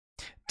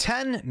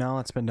10? No,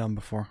 that's been done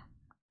before.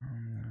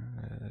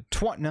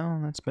 20? No,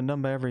 that's been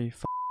done by every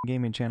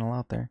gaming channel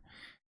out there.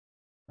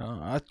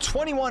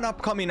 21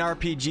 upcoming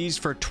RPGs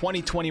for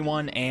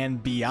 2021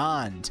 and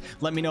beyond.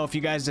 Let me know if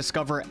you guys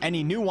discover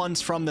any new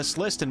ones from this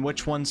list and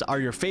which ones are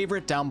your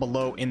favorite down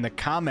below in the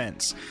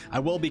comments. I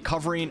will be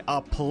covering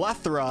a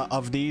plethora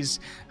of these.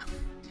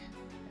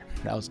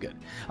 That was good.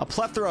 A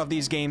plethora of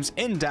these games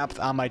in depth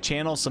on my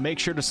channel, so make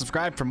sure to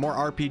subscribe for more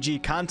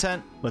RPG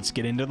content. Let's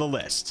get into the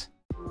list.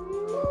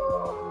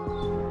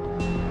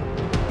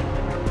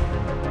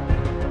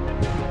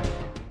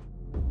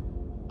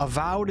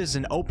 Avowed is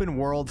an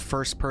open-world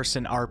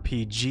first-person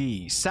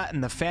RPG set in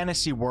the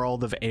fantasy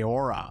world of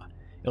Eora.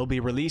 It'll be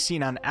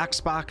releasing on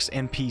Xbox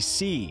and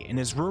PC and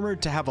is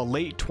rumored to have a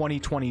late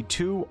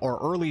 2022 or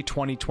early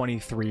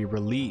 2023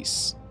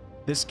 release.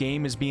 This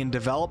game is being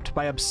developed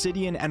by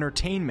Obsidian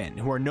Entertainment,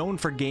 who are known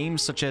for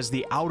games such as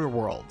The Outer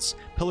Worlds,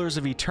 Pillars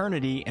of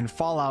Eternity, and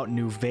Fallout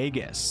New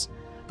Vegas.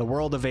 The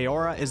world of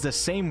Eora is the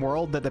same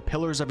world that the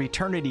Pillars of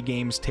Eternity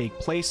games take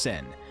place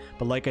in,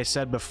 but like I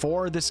said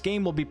before, this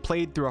game will be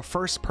played through a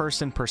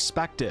first-person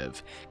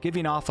perspective,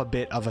 giving off a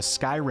bit of a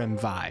Skyrim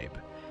vibe.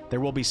 There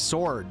will be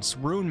swords,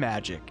 rune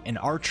magic, and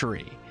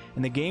archery,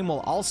 and the game will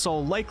also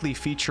likely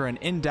feature an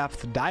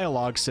in-depth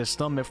dialogue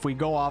system if we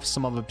go off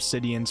some of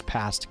Obsidian's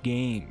past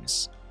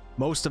games.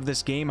 Most of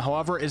this game,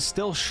 however, is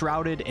still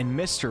shrouded in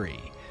mystery,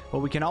 but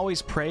we can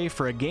always pray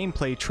for a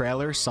gameplay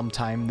trailer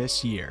sometime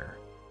this year.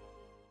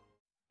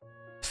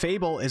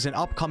 Fable is an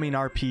upcoming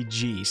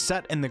RPG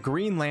set in the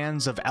green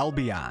lands of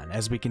Albion,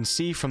 as we can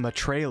see from the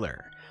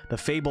trailer. The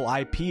Fable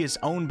IP is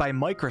owned by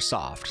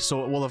Microsoft,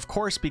 so it will of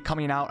course be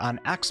coming out on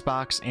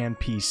Xbox and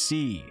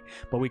PC,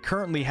 but we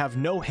currently have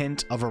no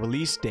hint of a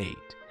release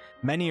date.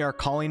 Many are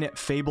calling it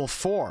Fable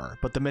 4,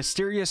 but the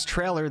mysterious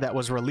trailer that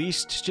was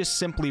released just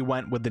simply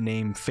went with the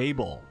name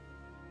Fable.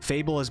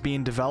 Fable is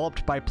being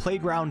developed by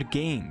Playground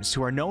Games,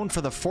 who are known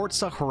for the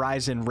Forza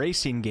Horizon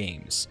racing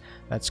games.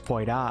 That's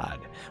quite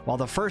odd. While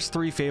the first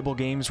 3 Fable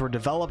games were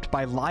developed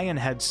by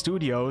Lionhead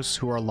Studios,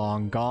 who are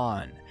long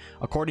gone.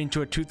 According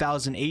to a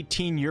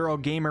 2018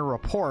 Eurogamer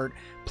report,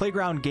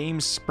 Playground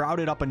Games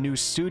sprouted up a new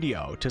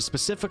studio to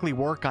specifically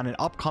work on an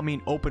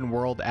upcoming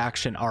open-world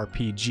action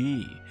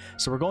RPG,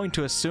 so we're going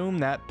to assume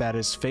that that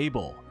is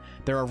Fable.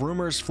 There are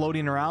rumors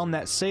floating around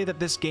that say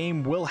that this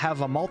game will have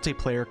a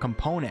multiplayer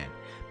component,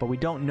 but we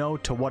don't know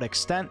to what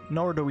extent,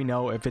 nor do we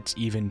know if it's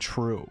even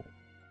true.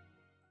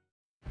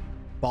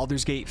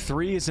 Baldur's Gate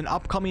 3 is an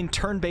upcoming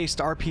turn-based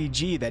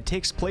RPG that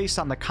takes place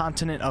on the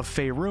continent of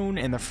Faerun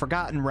in the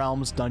Forgotten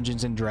Realms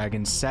Dungeons &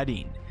 Dragons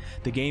setting.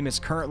 The game is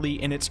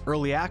currently in its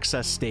early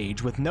access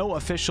stage with no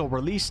official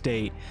release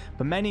date,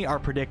 but many are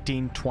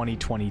predicting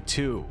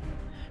 2022.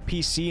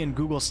 PC and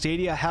Google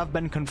Stadia have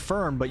been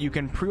confirmed, but you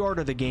can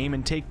pre-order the game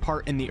and take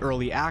part in the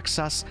early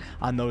access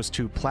on those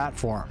 2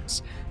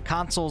 platforms.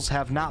 Consoles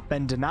have not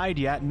been denied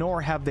yet,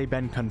 nor have they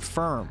been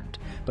confirmed,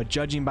 but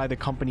judging by the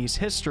company's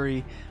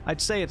history, I'd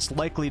say it's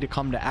likely to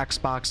come to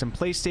Xbox and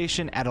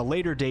PlayStation at a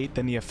later date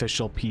than the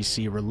official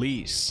PC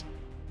release.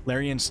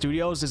 Larian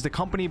Studios is the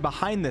company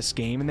behind this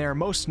game, and they are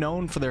most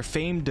known for their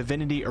famed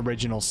Divinity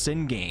Original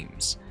Sin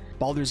games.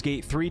 Baldur's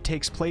Gate 3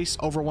 takes place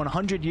over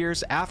 100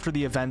 years after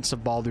the events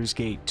of Baldur's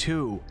Gate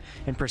 2,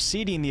 and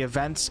preceding the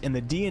events in the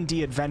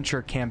D&D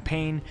adventure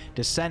campaign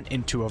Descent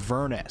into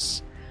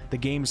Avernus. The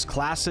game's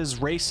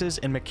classes, races,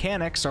 and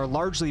mechanics are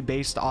largely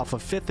based off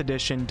of 5th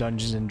edition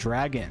Dungeons &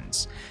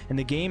 Dragons, and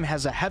the game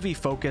has a heavy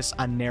focus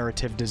on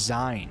narrative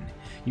design.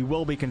 You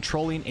will be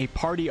controlling a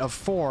party of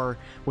 4,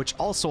 which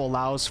also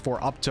allows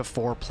for up to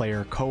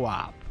 4-player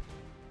co-op.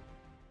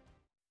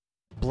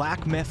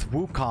 Black Myth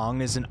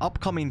Wukong is an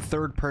upcoming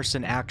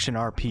third-person action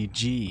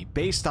RPG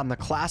based on the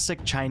classic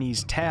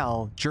Chinese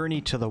tale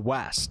Journey to the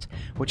West,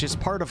 which is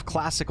part of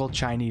classical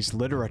Chinese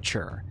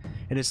literature.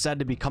 It is said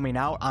to be coming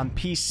out on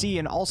PC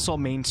and also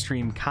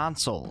mainstream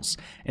consoles,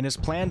 and is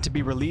planned to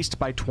be released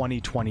by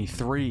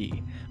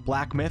 2023.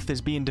 Black Myth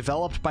is being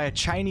developed by a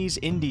Chinese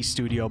indie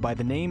studio by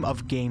the name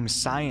of Game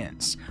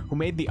Science, who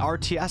made the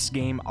RTS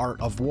game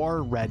Art of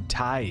War: Red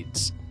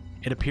Tides.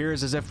 It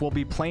appears as if we'll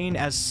be playing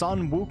as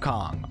Sun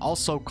Wukong,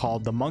 also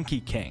called the Monkey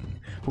King,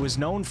 who is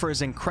known for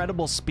his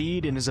incredible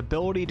speed and his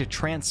ability to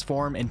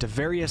transform into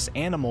various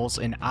animals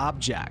and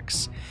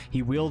objects.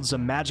 He wields a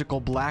magical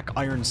black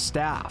iron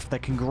staff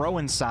that can grow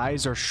in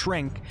size or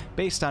shrink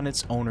based on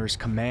its owner's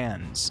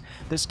commands.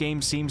 This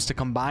game seems to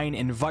combine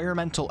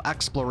environmental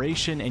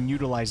exploration and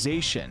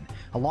utilization,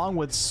 along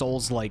with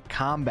Souls-like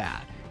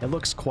combat. It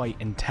looks quite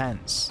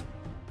intense.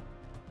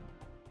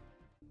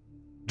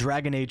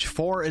 Dragon Age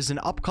 4 is an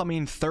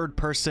upcoming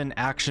third-person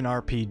action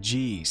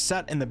RPG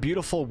set in the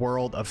beautiful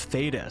world of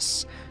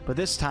Thedas, but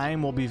this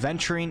time we'll be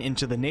venturing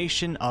into the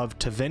nation of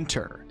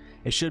Tevinter.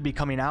 It should be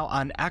coming out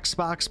on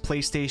Xbox,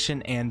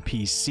 PlayStation, and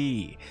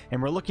PC, and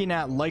we're looking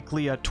at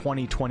likely a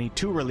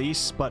 2022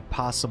 release, but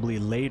possibly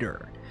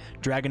later.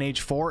 Dragon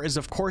Age 4 is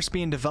of course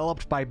being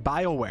developed by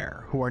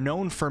BioWare, who are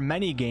known for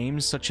many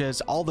games such as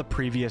all the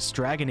previous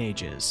Dragon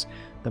Ages,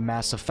 the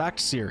Mass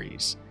Effect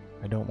series,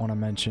 I don't want to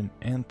mention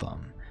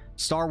Anthem,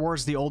 Star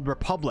Wars: The Old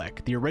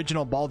Republic, the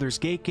original Baldur's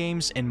Gate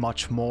games, and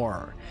much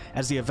more.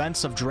 As the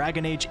events of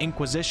Dragon Age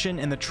Inquisition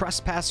and the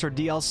Trespasser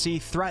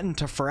DLC threaten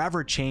to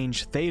forever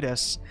change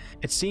Thedas,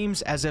 it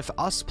seems as if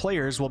us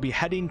players will be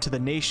heading to the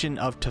nation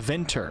of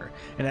Tevinter,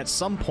 and at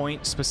some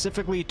point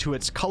specifically to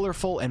its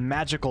colorful and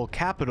magical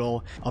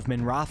capital of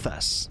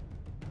Minrathous.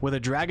 With a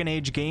Dragon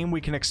Age game,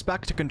 we can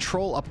expect to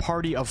control a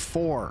party of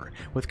 4,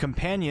 with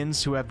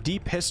companions who have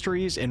deep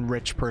histories and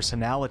rich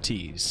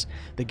personalities.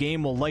 The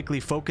game will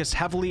likely focus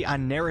heavily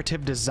on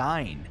narrative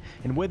design,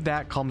 and with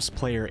that comes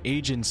player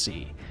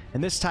agency.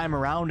 And this time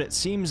around, it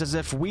seems as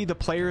if we the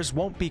players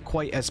won't be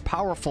quite as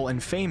powerful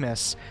and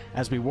famous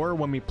as we were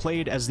when we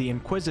played as the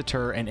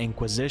Inquisitor and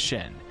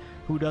Inquisition.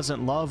 Who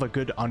doesn't love a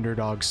good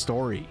underdog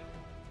story?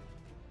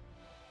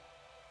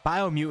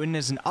 Biomutant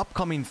is an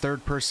upcoming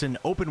third-person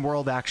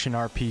open-world action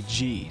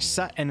RPG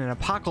set in an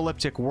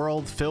apocalyptic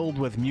world filled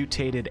with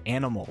mutated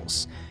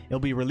animals. It'll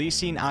be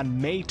releasing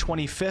on May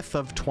 25th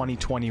of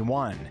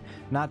 2021,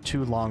 not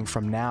too long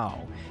from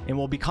now, and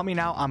will be coming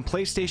out on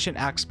PlayStation,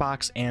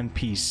 Xbox, and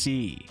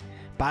PC.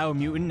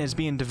 Biomutant is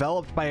being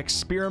developed by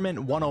Experiment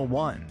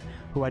 101,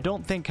 who I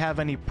don't think have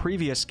any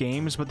previous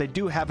games, but they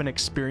do have an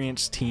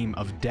experienced team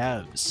of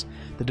devs.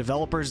 The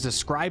developers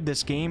describe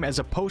this game as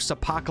a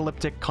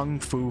post-apocalyptic kung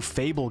fu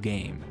Fable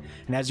game,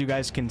 and as you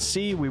guys can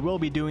see, we will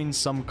be doing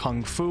some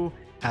kung fu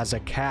as a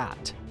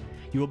cat.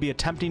 You will be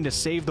attempting to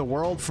save the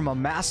world from a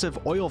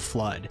massive oil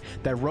flood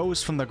that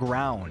rose from the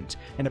ground,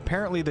 and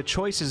apparently the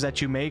choices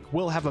that you make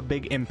will have a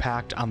big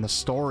impact on the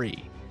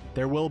story.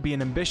 There will be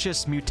an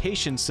ambitious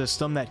mutation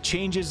system that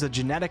changes the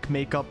genetic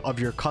makeup of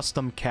your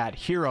custom cat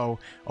hero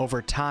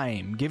over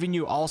time, giving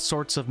you all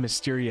sorts of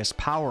mysterious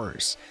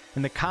powers,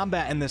 and the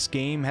combat in this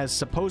game has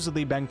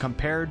supposedly been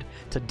compared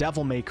to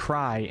Devil May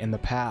Cry in the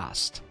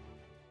past.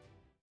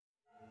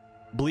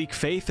 Bleak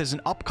Faith is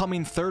an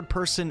upcoming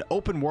third-person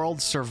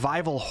open-world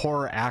survival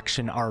horror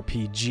action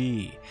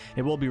RPG.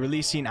 It will be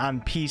releasing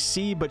on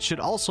PC, but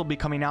should also be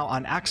coming out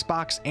on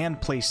Xbox and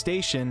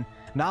PlayStation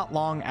not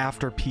long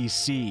after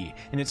PC,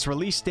 and its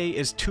release date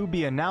is to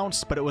be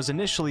announced, but it was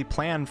initially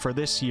planned for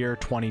this year,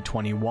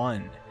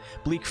 2021.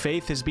 Bleak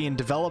Faith is being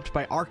developed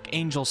by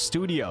Archangel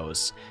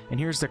Studios, and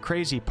here's the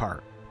crazy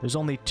part, there's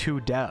only 2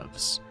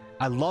 devs.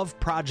 I love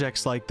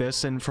projects like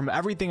this, and from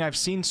everything I've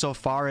seen so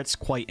far, it's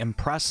quite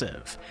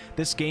impressive.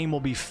 This game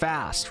will be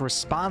fast,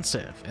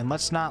 responsive, and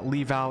let's not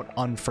leave out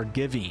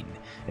unforgiving.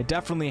 It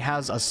definitely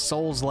has a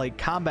Souls-like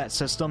combat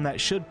system that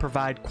should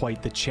provide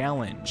quite the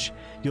challenge.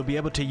 You'll be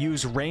able to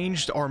use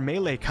ranged or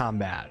melee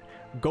combat,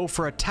 go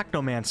for a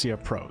technomancy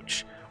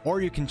approach,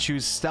 or you can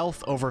choose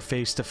stealth over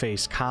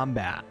face-to-face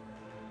combat.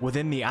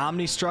 Within the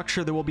Omni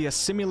structure, there will be a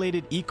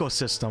simulated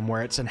ecosystem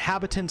where its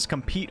inhabitants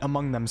compete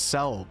among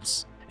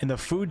themselves, and the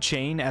food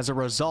chain as a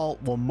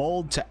result will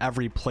mold to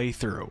every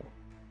playthrough.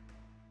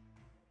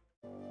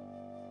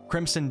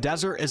 Crimson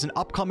Desert is an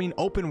upcoming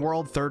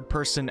open-world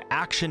third-person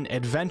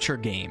action-adventure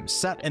game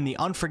set in the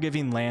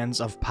unforgiving lands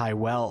of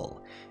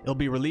Pywell. It'll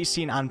be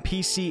releasing on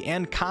PC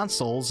and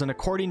consoles, and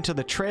according to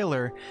the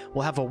trailer,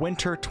 will have a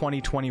winter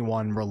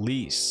 2021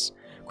 release.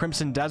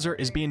 Crimson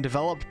Desert is being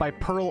developed by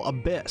Pearl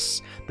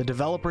Abyss, the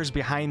developers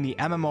behind the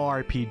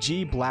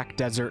MMORPG Black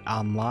Desert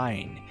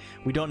Online.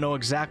 We don't know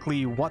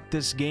exactly what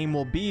this game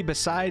will be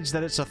besides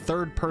that it's a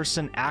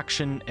third-person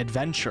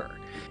action-adventure.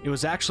 It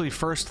was actually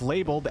first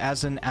labeled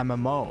as an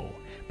MMO,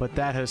 but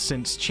that has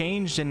since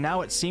changed, and now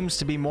it seems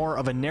to be more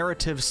of a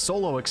narrative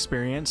solo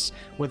experience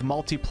with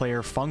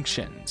multiplayer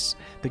functions.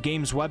 The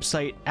game's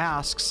website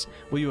asks,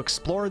 will you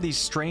explore these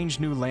strange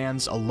new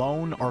lands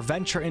alone or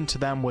venture into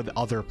them with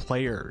other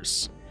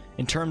players?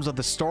 In terms of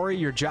the story,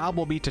 your job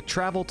will be to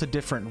travel to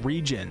different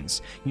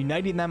regions,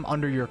 uniting them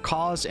under your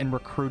cause and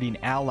recruiting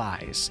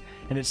allies,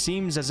 and it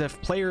seems as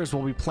if players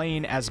will be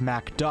playing as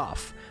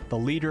Macduff, the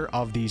leader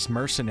of these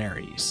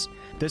mercenaries.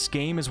 This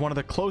game is one of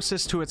the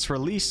closest to its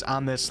release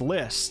on this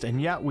list,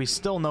 and yet we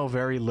still know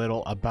very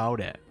little about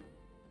it.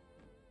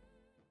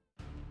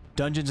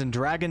 Dungeons &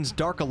 Dragons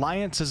Dark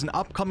Alliance is an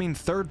upcoming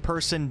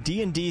third-person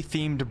D&D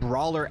themed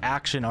brawler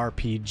action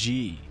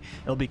RPG.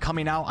 It'll be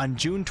coming out on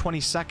June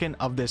 22nd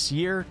of this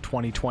year,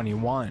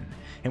 2021,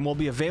 and will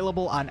be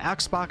available on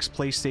Xbox,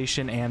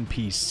 PlayStation, and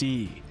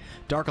PC.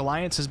 Dark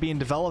Alliance is being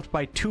developed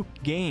by Took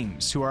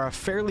Games, who are a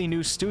fairly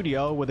new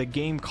studio with a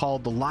game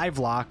called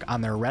Livelock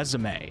on their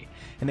resume,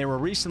 and they were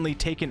recently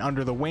taken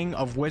under the wing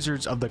of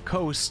Wizards of the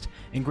Coast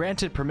and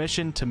granted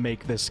permission to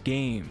make this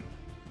game.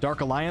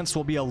 Dark Alliance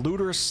will be a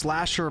looter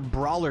slasher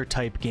brawler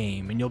type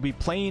game, and you'll be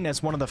playing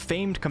as one of the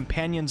famed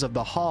companions of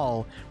the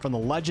Hall from the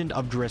Legend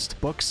of Drizzt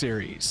book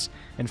series.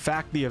 In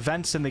fact, the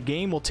events in the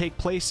game will take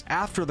place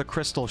after the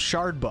Crystal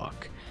Shard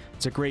book.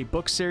 It's a great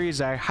book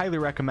series, I highly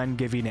recommend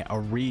giving it a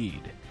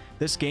read.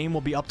 This game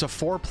will be up to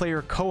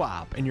 4-player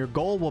co-op, and your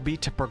goal will be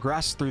to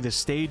progress through the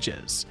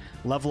stages,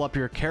 level up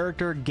your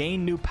character,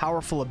 gain new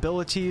powerful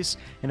abilities,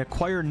 and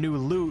acquire new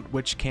loot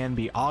which can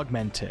be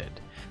augmented.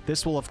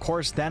 This will of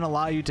course then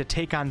allow you to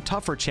take on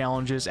tougher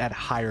challenges at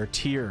higher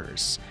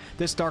tiers.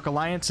 This Dark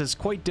Alliance is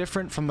quite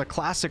different from the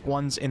classic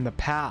ones in the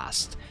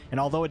past, and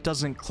although it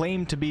doesn't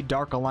claim to be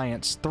Dark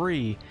Alliance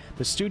 3,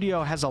 the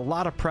studio has a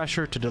lot of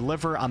pressure to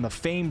deliver on the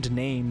famed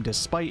name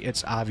despite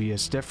its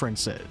obvious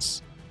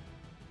differences.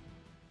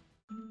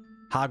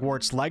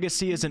 Hogwarts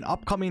Legacy is an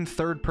upcoming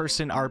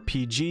third-person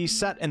RPG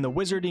set in the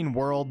wizarding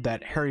world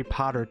that Harry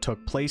Potter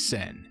took place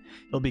in.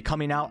 It'll be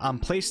coming out on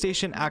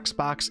PlayStation,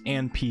 Xbox,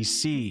 and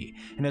PC,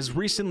 and has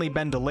recently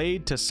been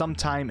delayed to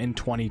sometime in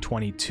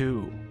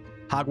 2022.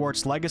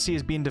 Hogwarts Legacy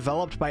is being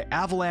developed by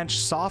Avalanche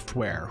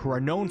Software, who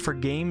are known for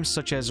games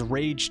such as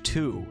Rage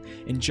 2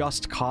 and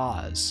Just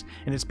Cause,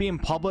 and it's being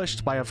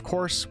published by, of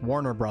course,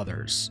 Warner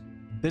Brothers.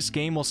 This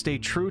game will stay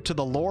true to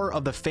the lore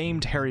of the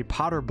famed Harry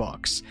Potter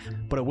books,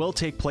 but it will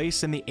take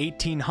place in the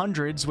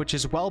 1800s, which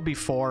is well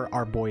before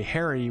our boy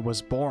Harry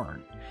was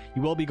born.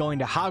 You will be going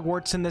to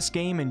Hogwarts in this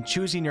game and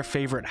choosing your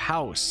favorite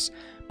house,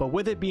 but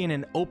with it being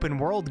an open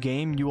world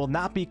game, you will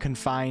not be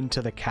confined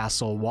to the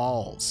castle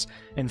walls.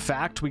 In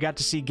fact, we got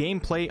to see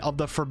gameplay of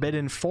the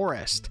Forbidden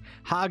Forest,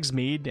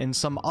 Hogsmeade, and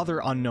some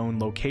other unknown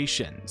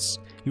locations.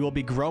 You will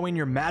be growing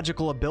your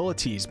magical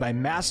abilities by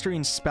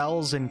mastering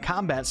spells and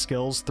combat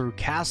skills through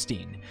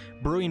casting,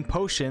 brewing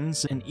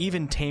potions, and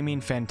even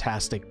taming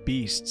fantastic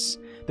beasts.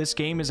 This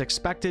game is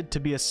expected to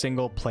be a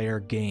single-player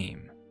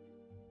game.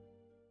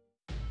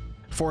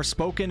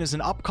 Forspoken is an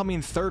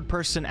upcoming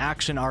third-person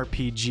action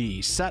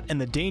RPG set in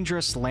the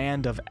dangerous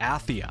land of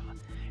Athia.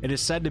 It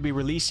is said to be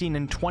releasing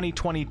in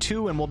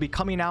 2022 and will be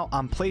coming out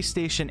on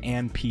PlayStation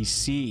and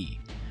PC.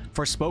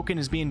 Forspoken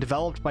is being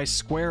developed by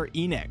Square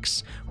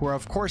Enix, who are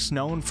of course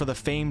known for the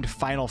famed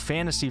Final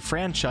Fantasy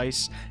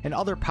franchise and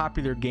other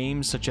popular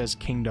games such as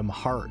Kingdom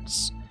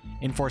Hearts.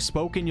 In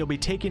Forspoken, you'll be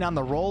taking on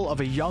the role of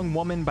a young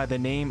woman by the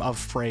name of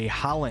Frey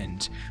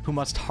Holland, who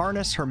must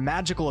harness her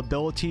magical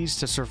abilities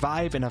to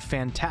survive in a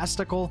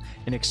fantastical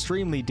and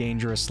extremely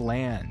dangerous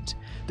land.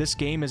 This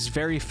game is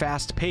very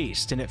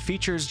fast-paced, and it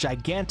features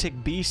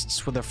gigantic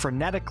beasts with a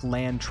frenetic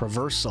land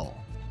traversal.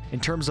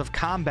 In terms of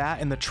combat,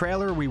 in the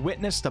trailer we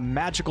witnessed a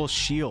magical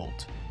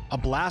shield, a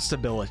blast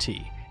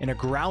ability, and a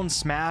ground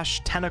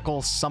smash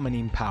tentacle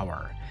summoning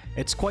power.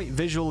 It's quite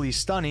visually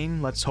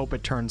stunning, let's hope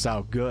it turns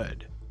out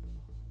good.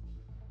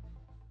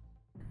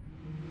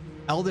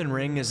 Elden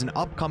Ring is an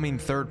upcoming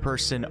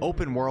third-person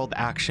open-world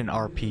action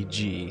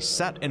RPG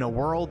set in a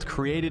world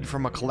created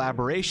from a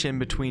collaboration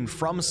between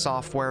From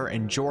Software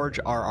and George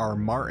R.R.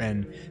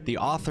 Martin, the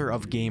author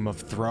of Game of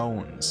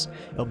Thrones.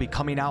 It'll be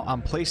coming out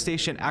on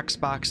PlayStation,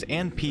 Xbox,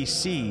 and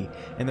PC,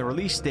 and the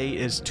release date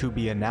is to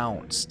be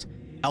announced.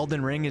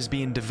 Elden Ring is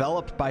being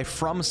developed by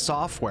From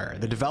Software,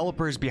 the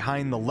developers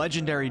behind the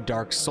legendary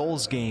Dark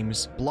Souls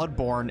games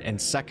Bloodborne and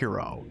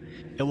Sekiro.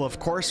 It will of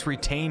course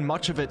retain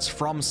much of its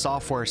From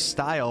Software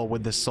style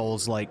with the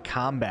Souls-like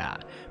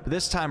combat, but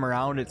this time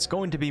around it's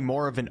going to be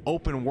more of an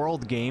open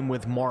world game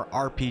with more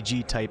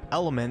RPG type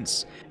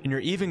elements, and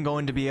you're even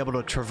going to be able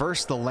to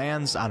traverse the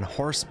lands on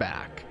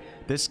horseback.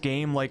 This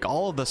game, like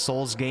all of the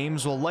Souls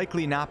games, will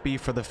likely not be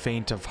for the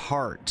faint of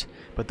heart,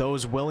 but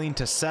those willing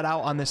to set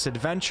out on this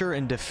adventure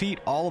and defeat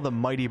all the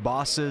mighty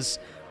bosses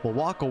will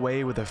walk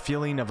away with a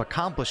feeling of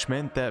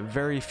accomplishment that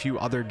very few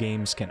other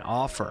games can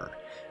offer.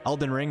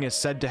 Elden Ring is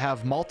said to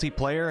have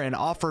multiplayer and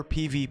offer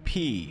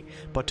PvP,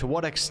 but to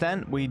what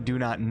extent we do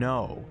not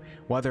know.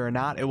 Whether or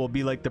not it will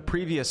be like the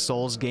previous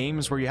Souls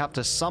games where you have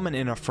to summon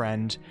in a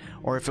friend,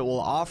 or if it will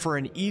offer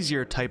an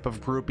easier type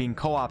of grouping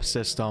co-op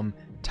system,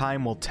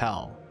 time will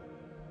tell.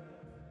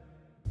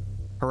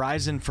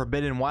 Horizon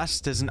Forbidden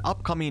West is an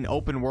upcoming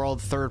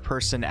open-world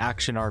third-person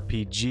action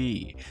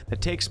RPG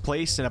that takes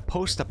place in a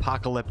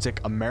post-apocalyptic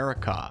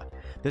America.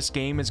 This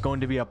game is going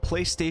to be a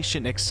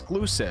PlayStation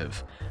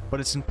exclusive, but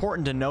it's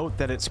important to note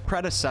that its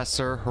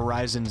predecessor,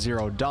 Horizon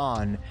Zero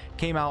Dawn,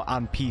 came out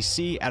on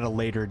PC at a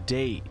later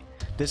date.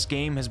 This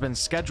game has been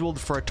scheduled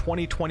for a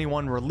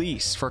 2021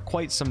 release for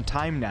quite some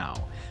time now,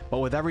 but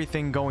with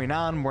everything going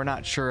on, we're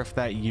not sure if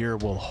that year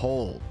will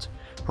hold.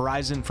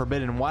 Horizon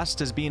Forbidden West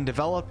is being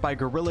developed by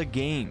Guerrilla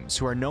Games,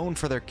 who are known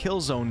for their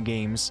Killzone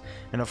games,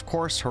 and of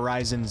course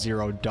Horizon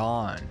Zero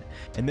Dawn.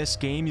 In this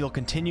game, you'll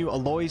continue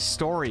Aloy's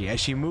story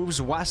as she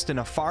moves west in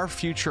a far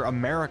future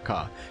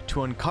America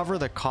to uncover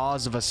the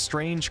cause of a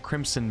strange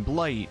crimson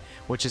blight,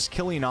 which is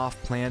killing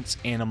off plants,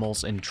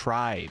 animals, and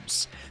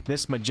tribes.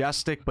 This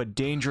majestic but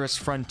dangerous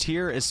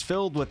frontier is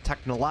filled with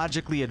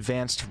technologically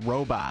advanced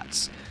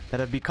robots that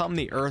have become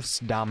the Earth's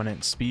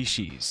dominant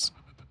species.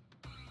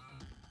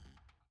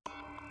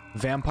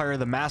 Vampire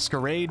the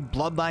Masquerade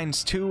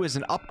Bloodlines 2 is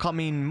an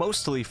upcoming,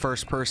 mostly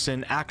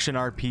first-person action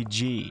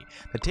RPG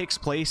that takes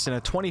place in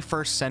a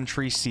 21st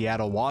century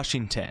Seattle,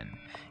 Washington.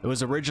 It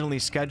was originally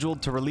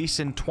scheduled to release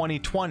in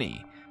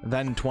 2020,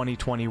 then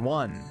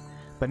 2021,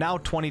 but now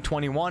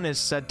 2021 is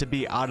said to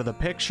be out of the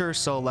picture,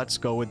 so let's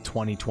go with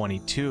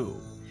 2022.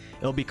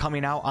 It'll be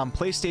coming out on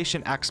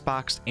PlayStation,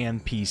 Xbox,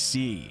 and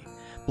PC.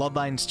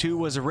 Bloodlines 2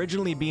 was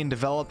originally being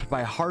developed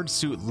by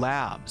Hardsuit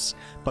Labs,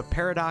 but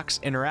Paradox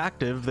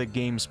Interactive, the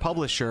game's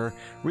publisher,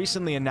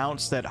 recently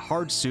announced that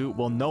Hardsuit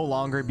will no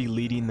longer be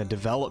leading the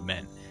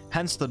development,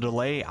 hence the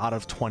delay out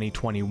of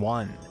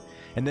 2021.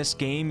 In this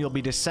game, you'll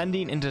be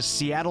descending into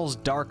Seattle's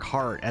dark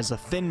heart as a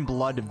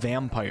thin-blood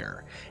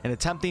vampire, and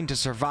attempting to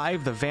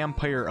survive the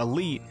vampire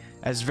elite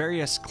as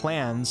various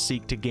clans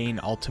seek to gain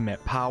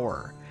ultimate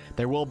power.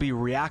 There will be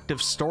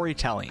reactive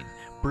storytelling,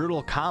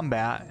 brutal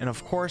combat, and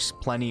of course,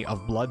 plenty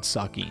of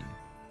blood-sucking.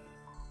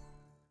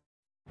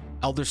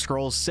 Elder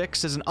Scrolls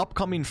 6 is an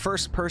upcoming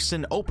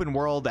first-person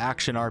open-world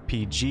action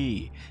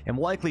RPG, and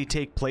will likely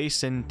take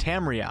place in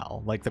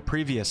Tamriel, like the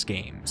previous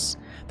games.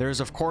 There is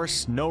of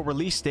course no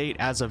release date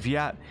as of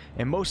yet,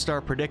 and most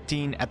are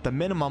predicting at the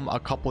minimum a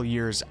couple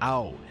years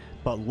out,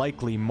 but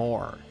likely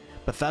more.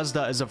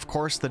 Bethesda is of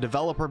course the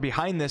developer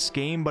behind this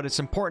game, but it's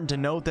important to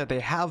note that they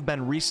have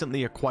been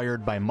recently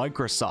acquired by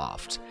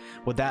Microsoft.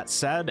 With that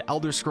said,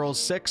 Elder Scrolls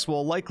 6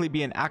 will likely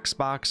be an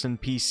Xbox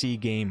and PC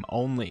game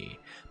only.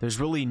 There's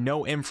really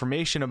no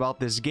information about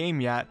this game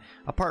yet,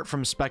 apart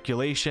from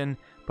speculation,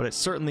 but it's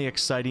certainly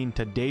exciting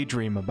to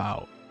daydream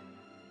about.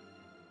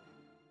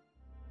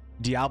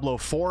 Diablo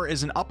 4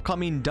 is an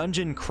upcoming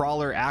dungeon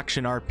crawler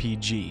action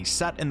RPG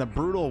set in the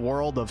brutal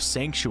world of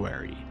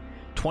Sanctuary.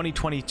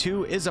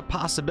 2022 is a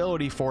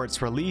possibility for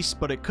its release,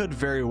 but it could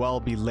very well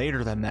be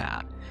later than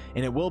that,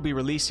 and it will be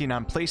releasing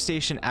on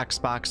PlayStation,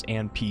 Xbox,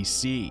 and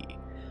PC.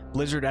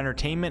 Blizzard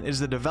Entertainment is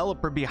the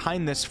developer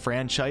behind this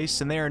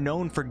franchise, and they are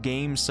known for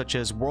games such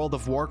as World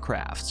of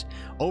Warcraft,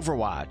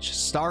 Overwatch,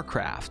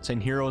 StarCraft,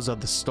 and Heroes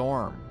of the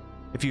Storm.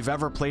 If you've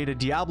ever played a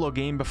Diablo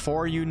game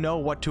before, you know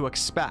what to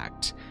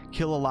expect.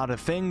 Kill a lot of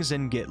things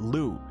and get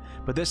loot,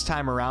 but this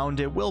time around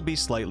it will be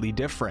slightly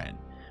different.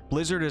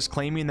 Blizzard is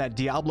claiming that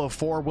Diablo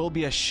 4 will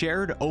be a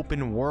shared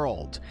open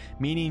world,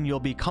 meaning you'll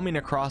be coming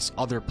across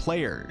other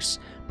players,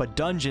 but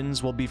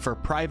dungeons will be for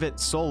private,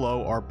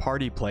 solo, or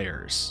party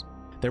players.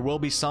 There will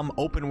be some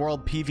open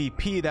world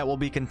PvP that will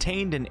be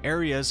contained in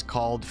areas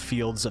called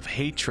Fields of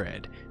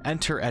Hatred.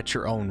 Enter at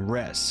your own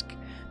risk.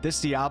 This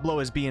Diablo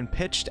is being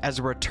pitched as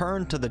a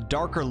return to the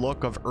darker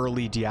look of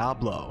early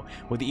Diablo,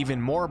 with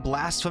even more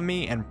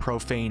blasphemy and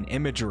profane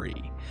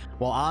imagery.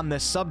 While on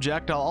this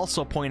subject, I'll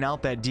also point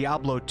out that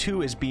Diablo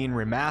 2 is being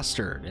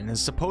remastered and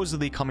is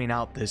supposedly coming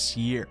out this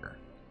year.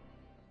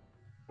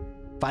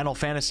 Final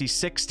Fantasy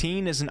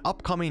XVI is an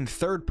upcoming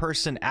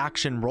third-person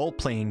action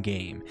role-playing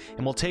game,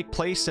 and will take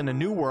place in a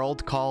new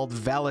world called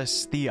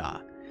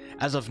Valisthea.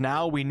 As of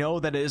now, we know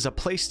that it is a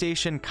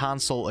PlayStation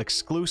console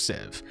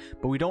exclusive,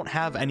 but we don't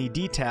have any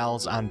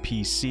details on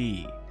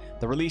PC.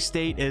 The release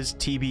date is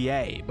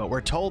TBA, but we're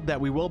told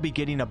that we will be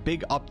getting a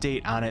big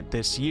update on it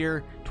this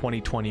year,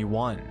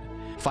 2021.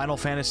 Final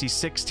Fantasy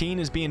XVI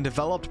is being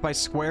developed by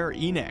Square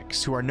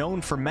Enix, who are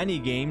known for many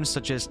games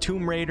such as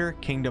Tomb Raider,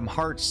 Kingdom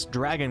Hearts,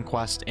 Dragon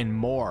Quest, and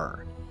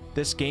more.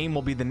 This game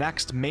will be the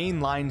next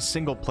mainline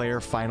single-player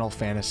Final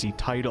Fantasy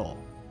title.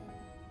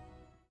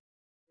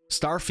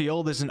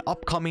 Starfield is an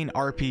upcoming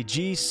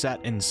RPG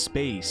set in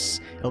space.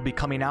 It'll be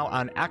coming out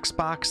on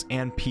Xbox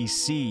and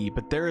PC,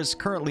 but there is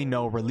currently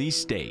no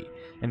release date.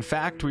 In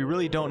fact, we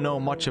really don't know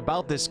much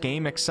about this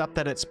game except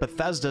that it's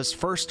Bethesda's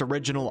first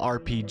original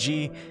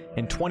RPG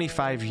in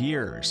 25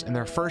 years and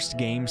their first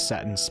game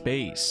set in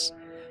space.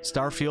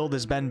 Starfield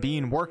has been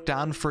being worked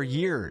on for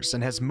years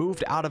and has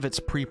moved out of its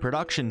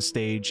pre-production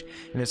stage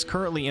and is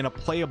currently in a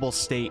playable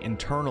state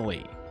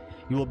internally.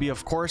 You will be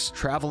of course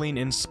traveling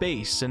in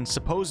space, and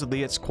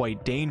supposedly it's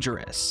quite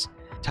dangerous.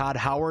 Todd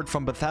Howard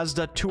from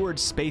Bethesda toured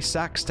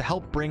SpaceX to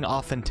help bring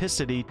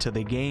authenticity to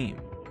the game.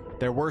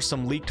 There were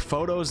some leaked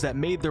photos that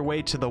made their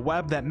way to the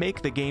web that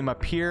make the game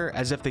appear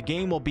as if the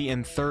game will be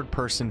in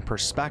third-person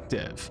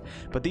perspective,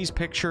 but these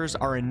pictures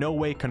are in no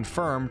way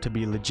confirmed to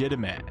be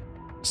legitimate.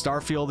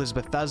 Starfield is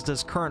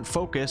Bethesda's current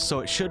focus, so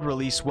it should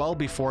release well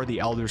before The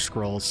Elder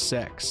Scrolls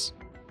 6.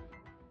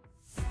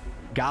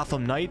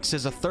 Gotham Knights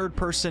is a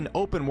third-person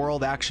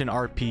open-world action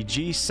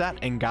RPG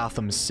set in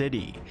Gotham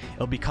City.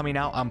 It'll be coming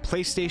out on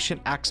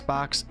PlayStation,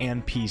 Xbox,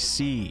 and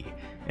PC.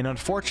 And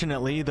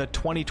unfortunately, the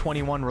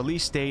 2021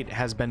 release date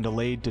has been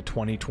delayed to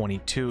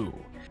 2022.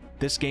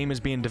 This game is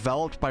being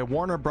developed by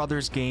Warner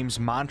Bros. Games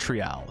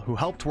Montreal, who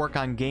helped work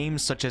on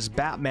games such as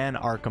Batman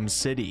Arkham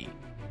City.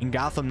 In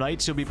Gotham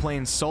Knights, you'll be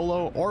playing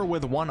solo or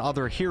with one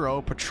other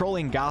hero,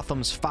 patrolling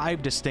Gotham's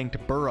 5 distinct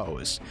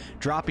boroughs,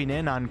 dropping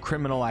in on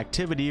criminal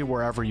activity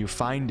wherever you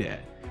find it.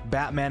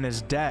 Batman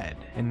is dead,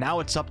 and now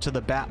it's up to the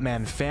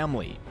Batman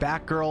family,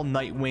 Batgirl,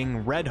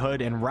 Nightwing, Red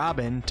Hood, and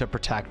Robin to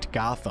protect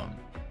Gotham.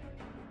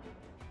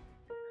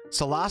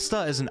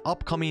 Solasta is an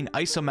upcoming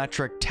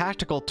isometric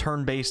tactical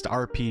turn-based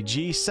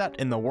RPG set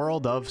in the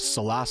world of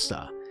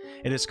Solasta.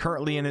 It is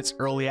currently in its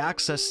early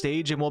access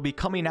stage and will be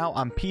coming out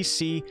on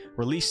PC,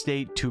 release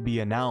date to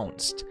be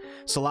announced.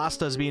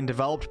 Solasta is being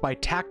developed by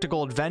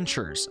Tactical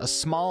Adventures, a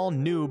small,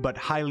 new, but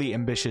highly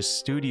ambitious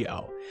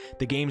studio.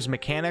 The game's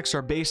mechanics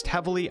are based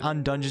heavily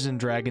on Dungeons &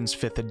 Dragons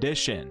 5th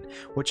edition,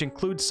 which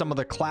includes some of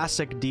the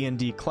classic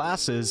D&D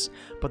classes,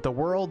 but the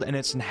world and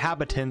its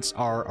inhabitants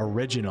are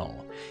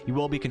original. You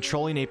will be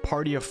controlling a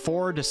party of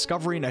 4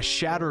 discovering a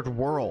shattered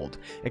world,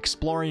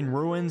 exploring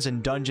ruins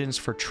and dungeons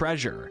for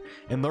treasure,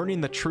 and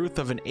learning the truth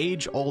of an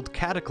age-old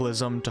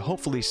cataclysm to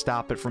hopefully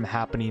stop it from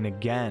happening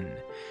again.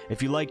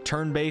 If you like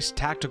turn-based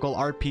tactical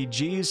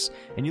RPGs,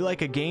 and you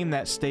like a game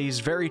that stays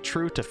very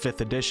true to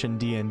 5th edition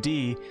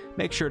D&D,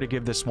 make sure to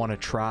give this one a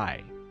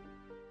try.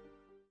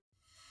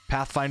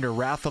 Pathfinder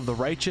Wrath of the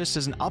Righteous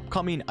is an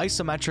upcoming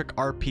isometric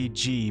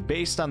RPG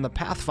based on the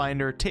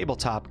Pathfinder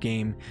tabletop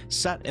game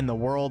set in the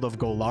world of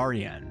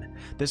Golarion.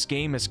 This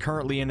game is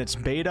currently in its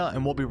beta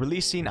and will be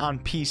releasing on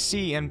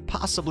PC and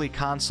possibly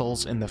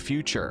consoles in the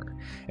future.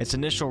 Its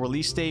initial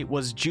release date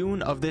was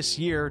June of this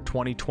year,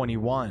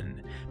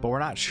 2021, but we're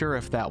not sure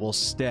if that will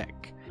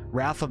stick.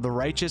 Wrath of the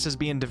Righteous is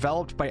being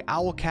developed by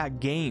Owlcat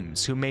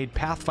Games, who made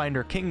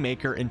Pathfinder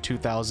Kingmaker in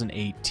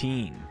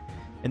 2018.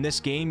 In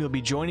this game, you'll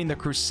be joining the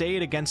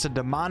crusade against a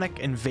demonic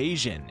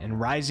invasion and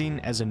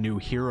rising as a new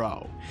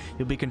hero.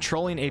 You'll be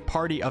controlling a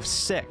party of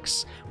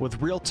 6,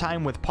 with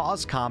real-time with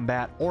pause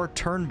combat or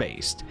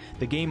turn-based.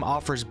 The game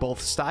offers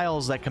both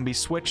styles that can be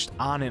switched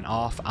on and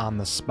off on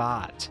the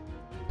spot.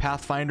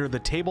 Pathfinder the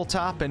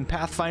Tabletop and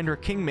Pathfinder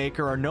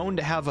Kingmaker are known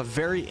to have a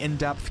very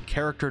in-depth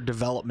character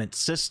development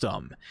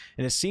system,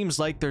 and it seems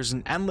like there's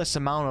an endless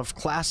amount of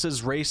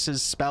classes,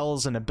 races,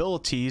 spells, and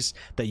abilities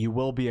that you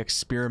will be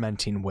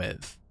experimenting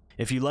with.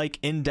 If you like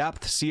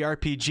in-depth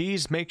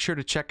CRPGs, make sure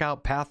to check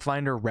out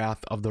Pathfinder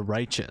Wrath of the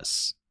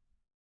Righteous.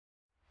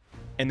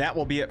 And that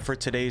will be it for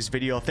today's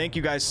video. Thank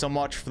you guys so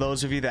much for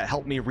those of you that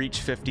helped me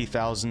reach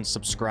 50,000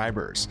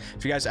 subscribers.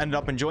 If you guys ended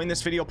up enjoying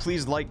this video,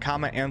 please like,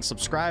 comment, and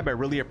subscribe. I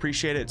really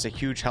appreciate it. It's a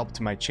huge help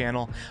to my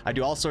channel. I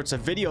do all sorts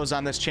of videos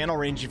on this channel,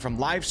 ranging from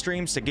live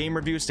streams to game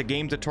reviews to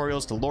game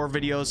tutorials to lore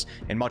videos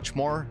and much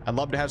more. I'd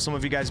love to have some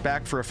of you guys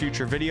back for a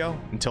future video.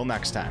 Until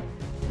next time.